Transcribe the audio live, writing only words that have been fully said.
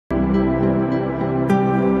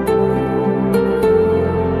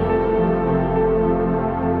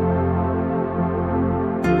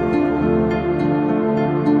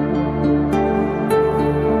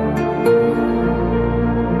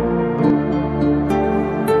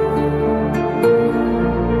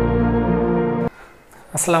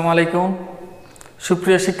আসসালামু আলাইকুম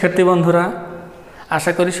সুপ্রিয় শিক্ষার্থী বন্ধুরা,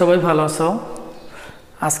 আশা করি সবাই ভালো আছো।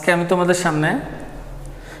 আজকে আমি তোমাদের সামনে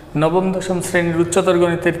নবম দশম শ্রেণীর উচ্চতর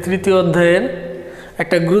গণিতের তৃতীয় অধ্যায়ের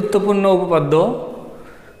একটা গুরুত্বপূর্ণ উপপাদ্য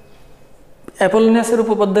অ্যাপোলোনিয়াসের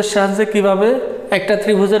উপপাদ্যের সাহায্যে কিভাবে একটা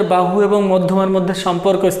ত্রিভুজের বাহু এবং মধ্যমার মধ্যে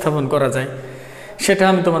সম্পর্ক স্থাপন করা যায় সেটা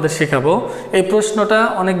আমি তোমাদের শেখাবো। এই প্রশ্নটা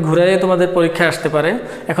অনেক ঘুরাইয়ে তোমাদের পরীক্ষায় আসতে পারে।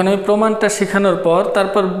 এখন আমি প্রমাণটা শেখানোর পর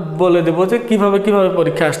তারপর বলে দেবো যে কিভাবে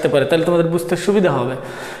পরীক্ষা আসতে পারে, তাহলে তোমাদের বুঝতে সুবিধা হবে।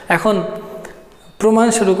 এখন প্রমাণ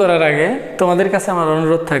শুরু করার আগে তোমাদের কাছে আমার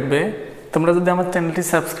অনুরোধ থাকবে, তোমরা যদি আমার চ্যানেলটি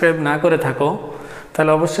সাবস্ক্রাইব না করে থাকো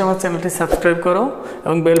তাহলে অবশ্যই আমার চ্যানেলটি সাবস্ক্রাইব করো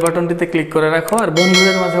এবং বেল বাটনটিতে ক্লিক করে রাখো, আর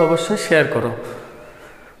বন্ধুদের মাঝে অবশ্যই শেয়ার করো।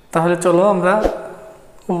 তাহলে চলো আমরা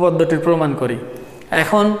উপপাদ্যটির প্রমাণ করি।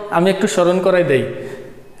 এখন আমি একটু স্মরণ করাই দেই,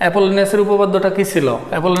 অ্যাপোলোনিয়াসের উপপাদ্যটা কি ছিল।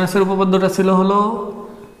 অ্যাপোলোনিয়াসের উপপাদ্যটা ছিল হলো,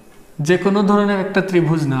 যে কোনো ধরনের একটা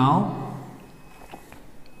ত্রিভুজ নাও,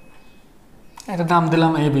 এটা নাম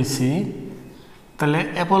দিলাম এবিসি। তাহলে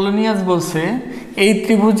অ্যাপোলোনিয়াস বলছে এই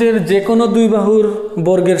ত্রিভুজের যে কোনো দুই বাহুর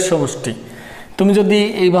বর্গের সমষ্টি। তুমি যদি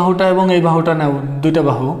এই বাহুটা এবং এই বাহুটা নাও, দুইটা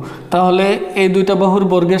বাহু, তাহলে এই দুইটা বাহুর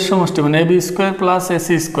বর্গের সমষ্টি মানে AB square plus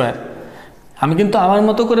AC square. আমি কিন্তু আমার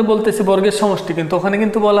মতো করে বলতেছি বর্গের সমষ্টি, কিন্তু ওখানে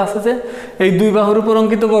কিন্তু বলা আছে যে এই দুই বাহুর উপর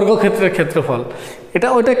অঙ্কিত বর্গক্ষেত্রের ক্ষেত্রফল।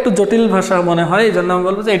 ওইটা একটু জটিল ভাষা মনে হয়, এই জন্য আমি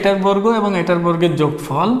বলবো যে এটার বর্গ এবং এটার বর্গের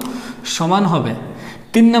যোগফল সমান হবে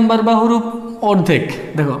 3 নম্বর বাহুর অর্ধেক।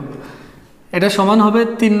 দেখো, এটা সমান হবে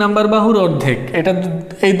 3 নম্বর বাহুর অর্ধেক। এটা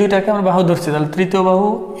এই দুইটাকে আমরা বাহু ধরছি, তাহলে তৃতীয় বাহু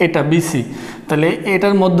এটা বিসি। তাহলে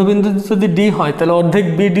এটার মধ্যবিন্দু যদি ডি হয় তাহলে অর্ধেক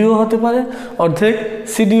বিডিও হতে পারে, অর্ধেক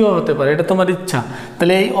সিডিও হতে পারে, এটা তোমার ইচ্ছা।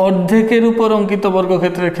 তাহলে এই অর্ধেকের উপর অঙ্কিত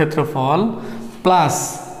বর্গক্ষেত্রের ক্ষেত্রফল প্লাস,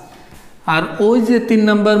 আর ওই যে 3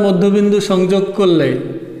 নম্বর মধ্যবিন্দু সংযোগ করলে,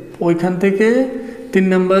 ওইখান থেকে 3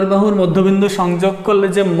 নম্বর বাহুর মধ্যবিন্দু সংযোগ করলে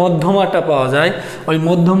যে মধ্যমাটা পাওয়া যায়, ওই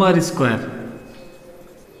মধ্যমার স্কোয়ার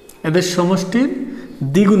এদের সমষ্টির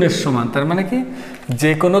দ্বিগুণের সমান। তার মানে কি,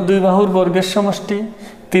 যে কোনো দুই বাহুর বর্গের সমষ্টি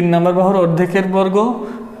 3 নম্বর বাহুর অর্ধেকের বর্গ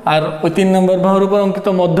আর ওই 3 নম্বর বাহুর উপর অঙ্কিত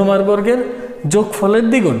মধ্যমার বর্গের যোগফলের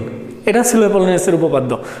দ্বিগুণ। এটা ছিল অ্যাপোলোনিয়াসের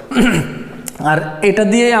উপপাদ্য। আর এটা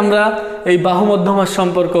দিয়ে আমরা এই বাহু মধ্যমার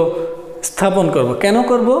সম্পর্ক স্থাপন করব। কেন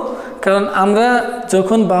করব? কারণ আমরা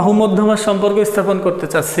যখন বাহু মধ্যমার সম্পর্ক স্থাপন করতে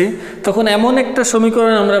চাচ্ছি, তখন এমন একটা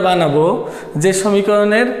সমীকরণ আমরা বানাবো যে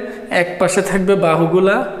সমীকরণের এক পাশে থাকবে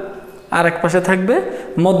বাহুগুলা আর এক পাশে থাকবে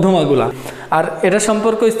মধ্যমাগুলা। আর এটা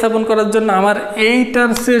সম্পর্ক স্থাপন করার জন্য আমার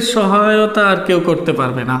এইটার সে সহায়তা আর কেউ করতে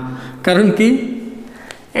পারবে না। কারণ কি,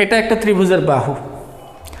 এটা একটা ত্রিভুজের বাহু,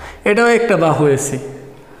 এটাও একটা বাহু এসি,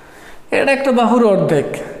 এটা একটা বাহুর অর্ধেক,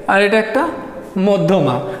 আর এটা একটা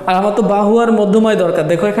মধ্যমা। আর আমার তো বাহু আর মধ্যমাই দরকার।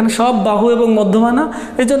 দেখো, এখানে সব বাহু এবং মধ্যমা না,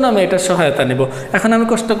 এই জন্য আমি এটার সহায়তা নিব। এখন আমি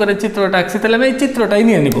কষ্ট করে চিত্রটা আঁকছি, তাহলে আমি এই চিত্রটাই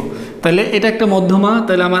নিয়ে নিব। তাহলে এটা একটা মধ্যমা,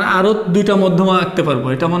 তাহলে আমার আরও দুইটা মধ্যমা আঁকতে পারবো।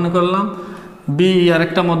 এটা মনে করলাম বি আর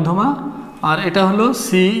একটা মধ্যমা, আর এটা হলো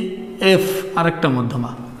সি এফ আর একটা মধ্যমা।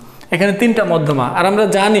 এখানে 3টা মধ্যমা। আর আমরা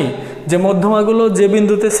জানি যে মধ্যমাগুলো যে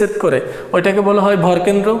বিন্দুতে ছেদ করে ওইটাকে বলা হয়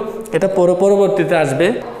ভরকেন্দ্র। এটা পরবর্তীতে আসবে।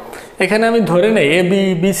 এখানে আমি ধরে নেই এ বি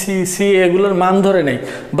বিসি সি, এগুলোর মান ধরে নেই।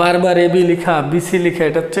 বারবার এ বি লিখা বিসি লিখা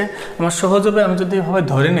এটা হচ্ছে আমার সহজ হবে। আমি যদি এভাবে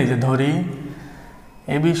ধরে নেই, যে ধরি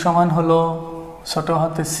এ বি সমান হলো ছোট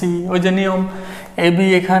হাতে সি, ওই যে নিয়ম, এ বি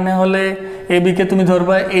এখানে হলে এ বিকে তুমি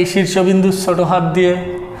ধরবা এই শীর্ষবিন্দু ছোট হাত দিয়ে,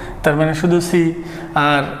 তার মানে শুধু সি।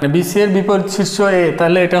 আর বিসি এর বিপরীত শীর্ষ এ,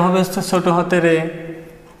 তাহলে এটা হবে ছোট হাতের এ।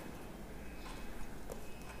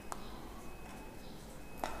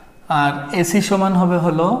 আর এসি সমান হবে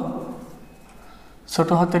হলো ছোট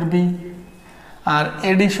হাতের বি। আর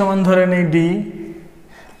এডি সমান ধরে নেই ডি,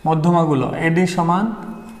 মধ্যমাগুলো এডি সমান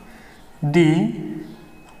ডি,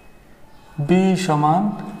 বি সমান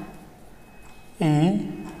ই,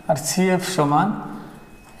 আর সি এফ সমান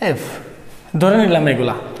এফ ধরে নিলাম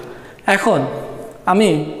এগুলা। এখন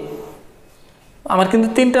আমার কিন্তু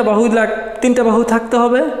 3টা বাহু থাকতে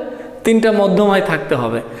হবে, 3টা মধ্যমায় থাকতে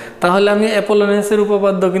হবে। তাহলে আমি অ্যাপোলোনিয়াসের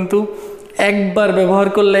উপপাদ্য কিন্তু একবার ব্যবহার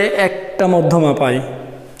করলে একটা মধ্যমা পাই।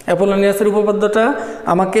 অ্যাপোলোনিয়াসের উপপাদ্যটা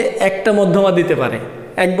আমাকে একটা মধ্যমা দিতে পারে,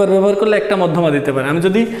 একবার ব্যবহার করলে একটা মধ্যমা দিতে পারে। আমি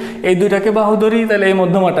যদি এই দুইটাকে বাহু ধরি তাহলে এই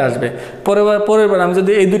মধ্যমাটা আসবে, পরের বার আমি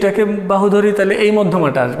যদি এই দুইটাকে বাহু ধরি তাহলে এই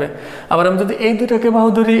মধ্যমাটা আসবে, আবার আমি যদি এই দুইটাকে বাহু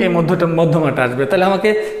ধরি এই মধ্যমাটা আসবে। তাহলে আমাকে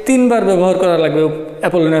 3বার ব্যবহার করা লাগবে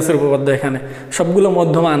অ্যাপোলোনিয়াসের উপপাদ্য এখানে সবগুলো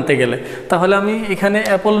মধ্যমা আনতে গেলে। তাহলে আমি এখানে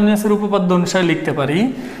অ্যাপোলোনিয়াসের উপপাদ্য অনুসারে লিখতে পারি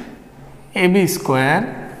AB square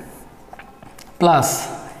plus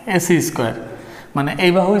AC square, মানে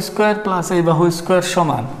এই বাহু স্কোয়ার প্লাস এই বাহু স্কোয়ার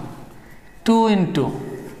সমান 2 ইন্টু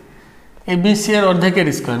এ বিসি এর অর্ধেকের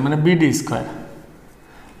স্কোয়ার মানে বিডি স্কোয়ার,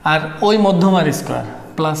 আর ওই মধ্যমার স্কোয়ার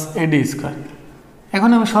প্লাস এডি স্কোয়ার। এখন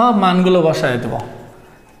আমি সব মানগুলো বসায় দেব।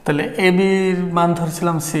 তাহলে এ বির মান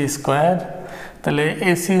ধরছিলাম সি স্কোয়ার, তাহলে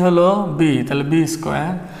এসি হলো বি, তাহলে বি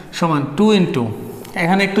স্কোয়ার সমান 2 ইন্টু,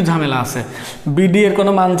 এখানে একটু ঝামেলা আছে, বিডি এর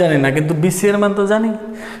কোনো মান জানি না, কিন্তু বিসি এর মান তো জানি।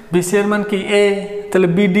 বিসি এর মান কি এ, তাহলে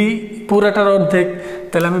বিডি পুরাটার অর্ধেক,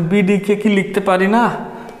 তাহলে আমি বিডিকে কি লিখতে পারি না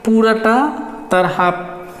পুরাটা তার হাফ,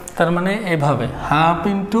 তার মানে এভাবে হাফ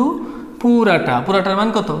ইন্টু পুরাটার মান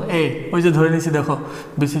কত এ, ওই যে ধরে নিছি দেখো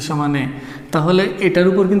বিসি সমান এ। তাহলে এটার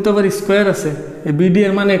উপর কিন্তু আবার স্কোয়ার আছে, এই বিডি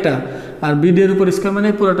এর মান এটা, আর বিডি এর উপর স্কোয়ার মানে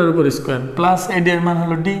পুরাটার উপর স্কোয়ার, প্লাস এডি এর মান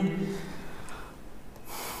হলো ডি।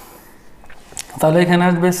 তাহলে এখানে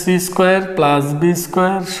আসবে C square plus B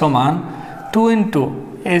square সমান 2 into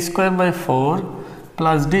A square by 4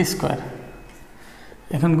 plus D square.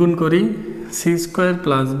 এখন গুণ করি, C square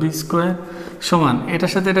plus B square সমান,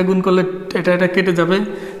 এটার সাথে এটা গুণ করলে এটা কেটে যাবে,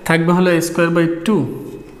 থাকবে হলো এ স্কোয়ার বাই 2,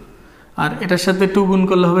 আর এটার সাথে 2 গুণ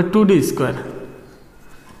করলে হবে 2d স্কোয়ার।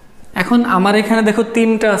 এখন আমার এখানে দেখো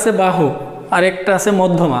 3টা আছে বাহু আর একটা আছে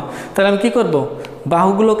মধ্যমা, তাহলে আমি কি করব,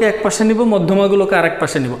 বাহুগুলোকে এক পাশে নিব, মধ্যমাগুলোকে আরেক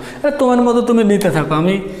পাশে নিব। তোমার মতো তুমি নিতে থাকো,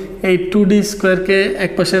 আমি এই 2d স্কোয়ারকে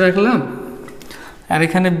এক পাশে রাখলাম, আর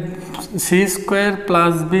এখানে C square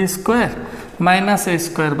plus B square minus A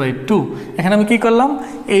square by 2। এখানে আমি কি করলাম,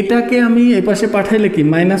 এইটাকে আমি এই পাশে পাঠাইলে কি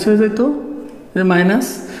মাইনাস হয়ে যেত, মাইনাস,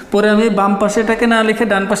 পরে আমি বাম পাশে এটাকে না লিখে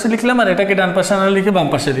ডান পাশে লিখলাম, আর এটাকে ডান পাশে না লিখে বাম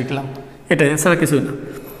পাশে লিখলাম, এটাই, এছাড়া কিছুই না।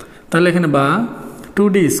 তাহলে এখানে বা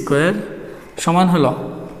 2d স্কোয়ার সমান হলো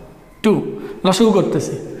 2, লসাগু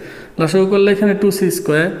করতেছি, লসাগু করলে এখানে 2c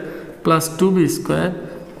square plus 2b square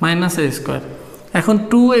minus এ স্কোয়ার। এখন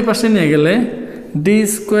 2 এই পাশে নিয়ে গেলে ডি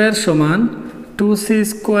স্কোয়ার সমান 2c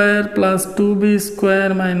square plus 2b square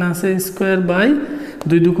minus A square by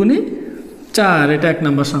 2 দুগুণি 4, এটা 1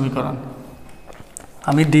 নম্বর সমীকরণ।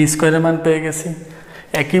 আমি ডি স্কোয়ারের মান পেয়ে গেছি।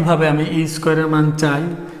 একইভাবে আমি ই স্কোয়ারের মান চাই,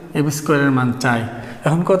 এ বি স্কোয়ারের মান চাই।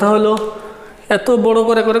 এখন কথা হলো, এত বড়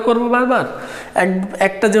করে করবো বারবার,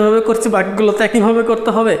 একটা যেভাবে করছি বাকিগুলো তো একইভাবে করতে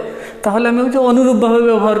হবে, তাহলে আমি ওই যে অনুরূপভাবে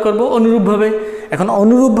ব্যবহার করব, অনুরূপভাবে। এখন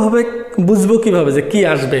অনুরূপভাবে বুঝবো কিভাবে যে কি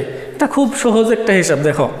আসবে, এটা খুব সহজ একটা হিসাব।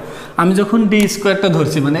 দেখো, আমি যখন ডি স্কোয়ারটা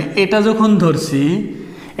ধরছি, মানে এটা যখন ধরছি,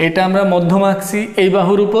 এটা আমরা মধ্যমা আঁকছি এই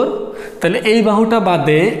বাহুর উপর, তাহলে এই বাহুটা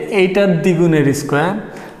বাদে এইটার দ্বিগুণের স্কোয়ার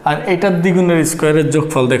আর এইটার দ্বিগুণের স্কোয়ারের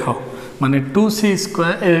যোগফল দেখো, মানে 2c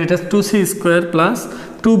স্কোয়ার, এটা 2c square plus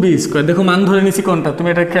 2b square. দেখো মান ধরে নিছি কোনটা, তুমি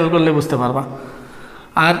এটা খেয়াল করলে বুঝতে পারবা।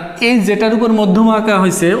 আর এই যেটার উপর মধ্যমা আঁকা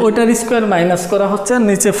হয়েছে ওইটার স্কোয়ার মাইনাস করা হচ্ছে, আর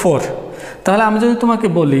নিচে 4। তাহলে আমি যদি তোমাকে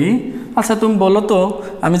বলি, আচ্ছা তুমি বলো তো,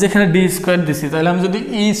 আমি যেখানে ডি স্কোয়ার দিছি, তাহলে আমি যদি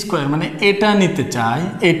ই স্কোয়ার মানে এটা নিতে চাই,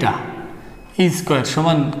 এটা ই স্কোয়ার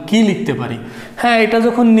সমান কি লিখতে পারি? হ্যাঁ, এটা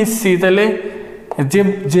যখন নিচ্ছি তাহলে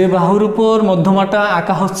যে বাহুর উপর মধ্যমাটা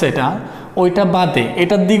আঁকা হচ্ছে এটা, ওইটা বাদে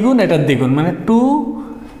এটার দ্বিগুণ মানে 2,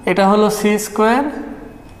 এটা হলো সি স্কোয়ার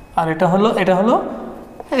আর এটা হলো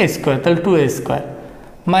এ স্কোয়ার, তাহলে 2a স্কোয়ার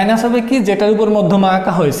মাইনাস হবে কি, যেটার উপর মধ্যমা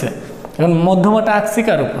আঁকা হয়েছে। এখন মধ্যমাটা আঁকছি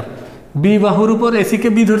কার উপর, বি বাহুর উপর, এসিকে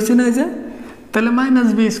বি ধরছি না, এই যে, তাহলে মাইনাস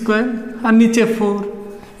বি স্কোয়ার আর নিচে 4,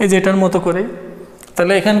 এই যে এটার মতো করে।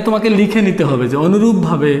 তাহলে এখানে তোমাকে লিখে নিতে হবে যে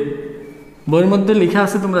অনুরূপভাবে, বইয়ের মধ্যে লেখা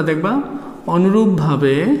আছে তোমরা দেখবা,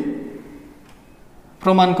 অনুরূপভাবে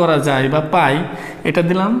প্রমাণ করা যায় বা পাই, এটা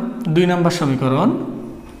দিলাম 2 নম্বর সমীকরণ।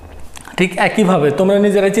 ঠিক একইভাবে তোমরা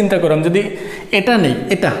নিজেরাই চিন্তা করো, যদি এটা নেই,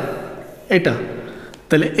 এটা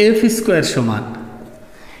তাহলে এফ স্কোয়ার সমান,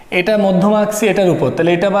 এটা মধ্যমা আঁকছি এটার উপর,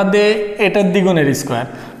 তাহলে এটা বাদে এটার দ্বিগুণের স্কোয়ার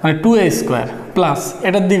মানে 2a স্কোয়ার প্লাস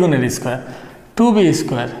এটার দ্বিগুণের স্কোয়ার 2b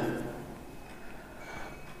স্কোয়ার।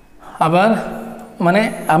 আবার মানে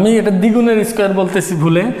আমি এটা দ্বিগুণের স্কোয়ার বলতেছি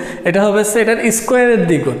ভুলে, এটা হবে এটার স্কোয়ারের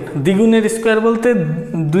দ্বিগুণের স্কোয়ার বলতে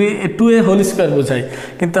 2a হোল স্কোয়ার বোঝায়,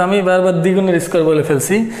 কিন্তু আমি বারবার দ্বিগুণের স্কোয়ার বলে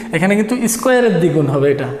ফেলছি, এখানে কিন্তু স্কোয়ারের দ্বিগুণ হবে,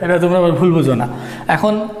 এটা তোমরা আবার ভুল বুঝো না।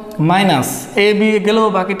 এখন মাইনাস এ বি গেলেও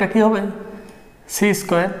বাকিটা কি হবে, C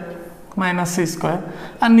square minus C square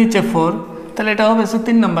আর নিচে 4, তাহলে এটা হবে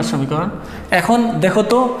 3 নম্বর সমীকরণ। এখন দেখো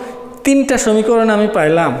তো 3টা সমীকরণ আমি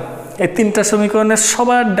পাইলাম, এই 3টা সমীকরণের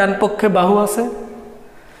সবার ডান পক্ষে বাহু আছে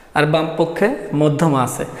আর বাম পক্ষে মধ্যমা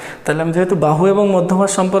আছে। তাহলে আমি যেহেতু বাহু এবং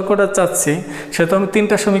মধ্যমার সম্পর্কটা চাচ্ছি, সেহেতু আমি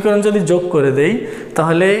 3টা সমীকরণ যদি যোগ করে দেই,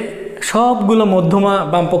 তাহলে সবগুলো মধ্যমা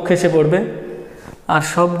বাম পক্ষে এসে পড়বে আর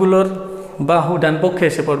সবগুলোর বাহু ডান পক্ষে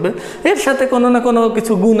এসে পড়বে। এর সাথে কোনো না কোনো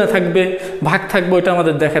কিছু গুণা থাকবে, ভাগ থাকবে, ওইটা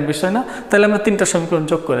আমাদের দেখার বিষয় না। তাহলে আমরা 3টা সমীকরণ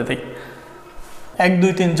যোগ করে দিই, 1 2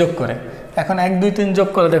 3 যোগ করে। এখন 1 2 3 যোগ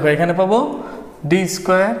করে দেখো, এখানে পাবো ডি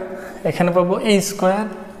স্কোয়ার, এখানে পাবো ই স্কোয়ার,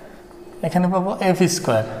 এখানে পাবো এফ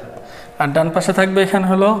স্কোয়ার, আর ডান পাশে থাকবে এখানে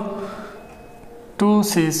হলো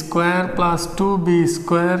 2c square plus 2b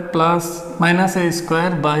square plus minus A square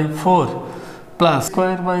by 4 plus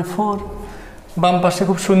square by 4 বাম পাশে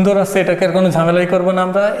খুব সুন্দর আছে, এটাকে আর কোনো ঝামেলাই করবো না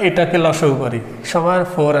আমরা, এটাকে লসাগু করি। সবার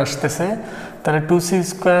 4 আসতেছে, তাহলে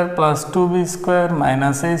 2c² plus 2b²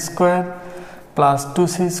 minus a² plus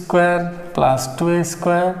 2c² plus 2a²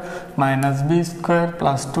 minus b²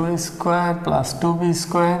 plus 2a² plus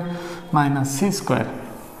 2b² minus c²।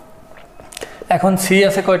 এখন c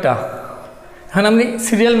আছে কয়টা? এখন আমি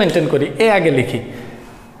সিরিয়াল মেনটেন করি, এ আগে লিখি,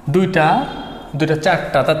 দুইটা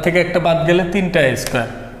 4টা, তার থেকে একটা বাদ গেলে 3টা a²।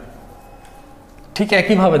 ঠিক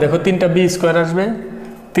একইভাবে দেখো 3টা b² আসবে,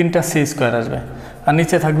 3টা c² আসবে, আর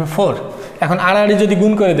নিচে থাকবে 4। এখন আড়াআড়ি যদি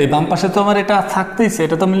গুণ করে দেই, বাম পাশে তো আমার এটা থাকতেইছে,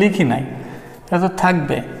 এটা তো আমি লিখি নাই, এটা তো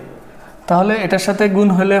থাকবে। তাহলে এটার সাথে গুণ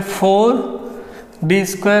হলে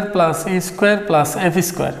 4d² plus e² plus f²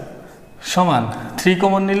 সমান 3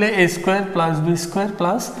 কমন নিলে a² plus b²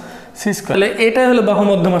 plus c²। তাহলে এটাই হলো বাহু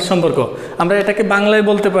মধ্যমার সম্পর্ক। আমরা এটাকে বাংলায়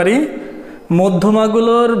বলতে পারি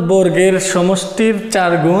মধ্যমাগুলোর বর্গের সমষ্টির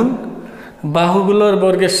 4 গুণ বাহুগুলোর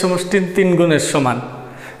বর্গের সমষ্টির 3 গুণের সমান।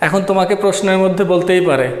 এখন তোমাকে প্রশ্নের মধ্যে বলতেই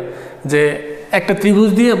পারে যে একটা ত্রিভুজ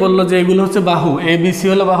দিয়ে বললো যে এগুলো হচ্ছে বাহু, এ বি সি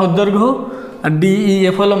হলো বাহুর দৈর্ঘ্য আর ডি ই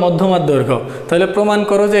এফ হলো মধ্যমার দৈর্ঘ্য, তাহলে প্রমাণ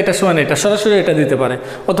করো যে এটা সমান এটা, সরাসরি এটা দিতে পারে।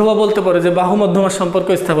 অথবা বলতে পারে যে বাহু মধ্যমার সম্পর্ক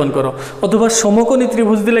স্থাপন করো, অথবা সমকোণী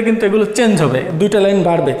ত্রিভুজ দিলে কিন্তু এগুলো চেঞ্জ হবে, 2টা লাইন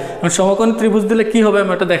বাড়বে। সমকোণী ত্রিভুজ দিলে কি হবে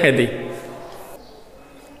আমি এটা দেখাই দিই।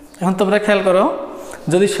 এখন তোমরা খেয়াল করো,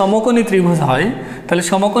 যদি সমকোণী ত্রিভুজ হয় তাহলে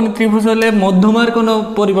সমকোণী ত্রিভুজ হলে মধ্যমার কোনো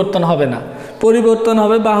পরিবর্তন হবে না, পরিবর্তন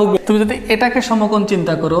হবে বাহু। তুমি যদি এটাকে সমকোণ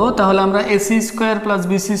চিন্তা করো তাহলে আমরা ac² প্লাস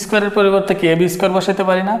bc² এর পরিবর্তে কি ab² বসাতে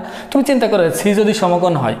পারি না? তুমি চিন্তা করো সি যদি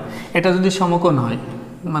সমকোণ হয়, এটা যদি সমকোণ হয়,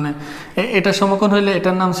 মানে এটা সমকোণ হইলে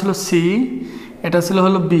এটার নাম ছিল সি, এটা ছিল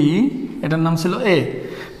হলো বি, এটার নাম ছিল এ।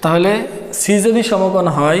 তাহলে সি যদি সমকোণ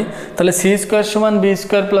হয় তাহলে c² সমান b²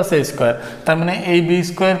 প্লাস a²। তার মানে এই b²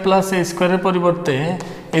 প্লাস a² এর পরিবর্তে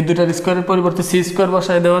এই দুটার স্কোয়ারের পরিবর্তে c²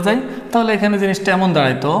 বসায় দেওয়া যায়। তাহলে এখানে জিনিসটা এমন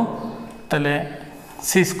দাঁড়াইতো, তাহলে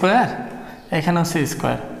c², এখানেও c²,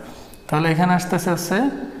 তাহলে এখানে আসতেছে হচ্ছে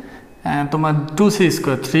তোমার 2c²,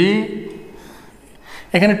 3,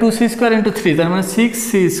 এখানে 2c² ইন্টু 3, তার মানে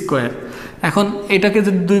 6c²। এখন এটাকে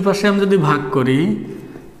যদি দুই পাশে আমি যদি ভাগ করি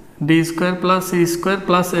d² plus e²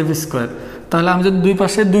 plus f², তাহলে আমি যদি দুই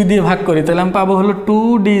পাশে 2 দিয়ে ভাগ করি তাহলে আমি পাবো হলো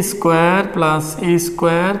 2d² plus e²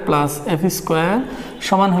 plus f²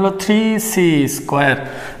 সমান হলো 3c²।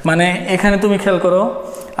 মানে এখানে তুমি খেয়াল করো,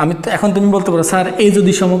 আমি এখন তুমি বলতে পারো স্যার এ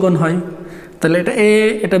যদি সমকোণ হয় তাহলে এটা এ,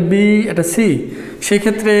 এটা বি, এটা সি, সেই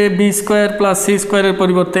ক্ষেত্রে b² প্লাস c² এর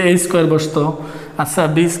পরিবর্তে a² বসতো। আচ্ছা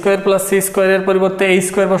b² প্লাস c² এর পরিবর্তে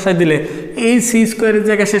a² বসাই দিলে এই c² এর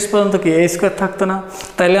জায়গায় শেষ পর্যন্ত কি a² থাকতো না?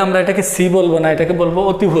 তাইলে আমরা এটাকে সি বলবো না, এটাকে বলবো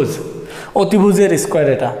অতিভুজ, অতিভুজের স্কোয়ার।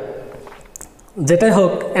 এটা যেটাই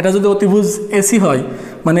হোক, এটা যদি অতিভুজ এসি হয়,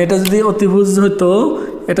 মানে এটা যদি অতিভুজ হতো,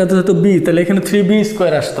 এটা তো হতো বি, তাহলে এখানে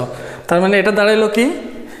 3b² আসতো। তার মানে এটা দাঁড়াইলো কি,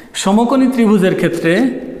 সমকোণী ত্রিভুজের ক্ষেত্রে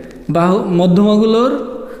বাহু মধ্যমাগুলোর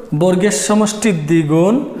বর্গের সমষ্টির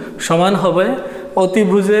দ্বিগুণ সমান হবে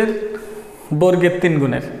অতিভুজের বর্গের 3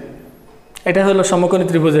 গুণের। এটা হলো সমকোণী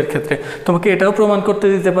ত্রিভুজের ক্ষেত্রে। তোমাকে এটাও প্রমাণ করতে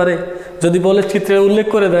দিতে পারে, যদি বলে চিত্রে উল্লেখ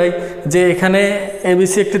করে দেয় যে এখানে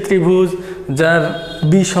এবিসি একটি ত্রিভুজ যার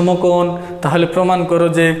বি সমকোণ, তাহলে প্রমাণ করো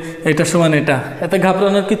যে এটা সমান এটা। এতে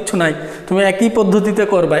ঘাবড়ানোর কিচ্ছু নাই, তুমি একই পদ্ধতিতে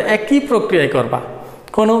করবা, একই প্রক্রিয়ায় করবা,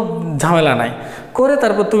 কোনো ঝামেলা নাই। করে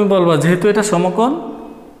তারপর তুমি বলবা যেহেতু এটা সমকোণ,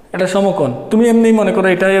 এটা সমকোণ, তুমি এমনি মনে করো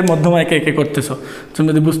এটা এর মধ্যমা একে একে করতেছো, তুমি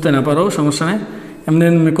যদি বুঝতে না পারো সমস্যা নেই, এমনি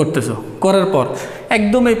এমনি করতেছো। করার পর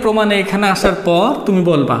একদম এই প্রমাণে এখানে আসার পর তুমি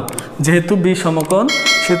বলবা যেহেতু বি সমকোণ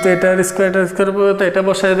সেহেতু এটার স্কোয়ার এটা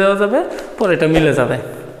বসায় দেওয়া যাবে, পরে এটা মিলে যাবে।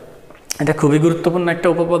 এটা খুবই গুরুত্বপূর্ণ একটা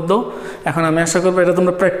উপপাদ্য। এখন আমি আশা করবো এটা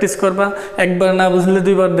তোমরা প্র্যাকটিস করবা, একবার না বুঝলে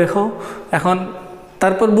 2বার দেখো, এখন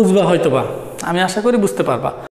তারপর বুঝবা হয়তোবা, আমি আশা করি বুঝতে পারবা।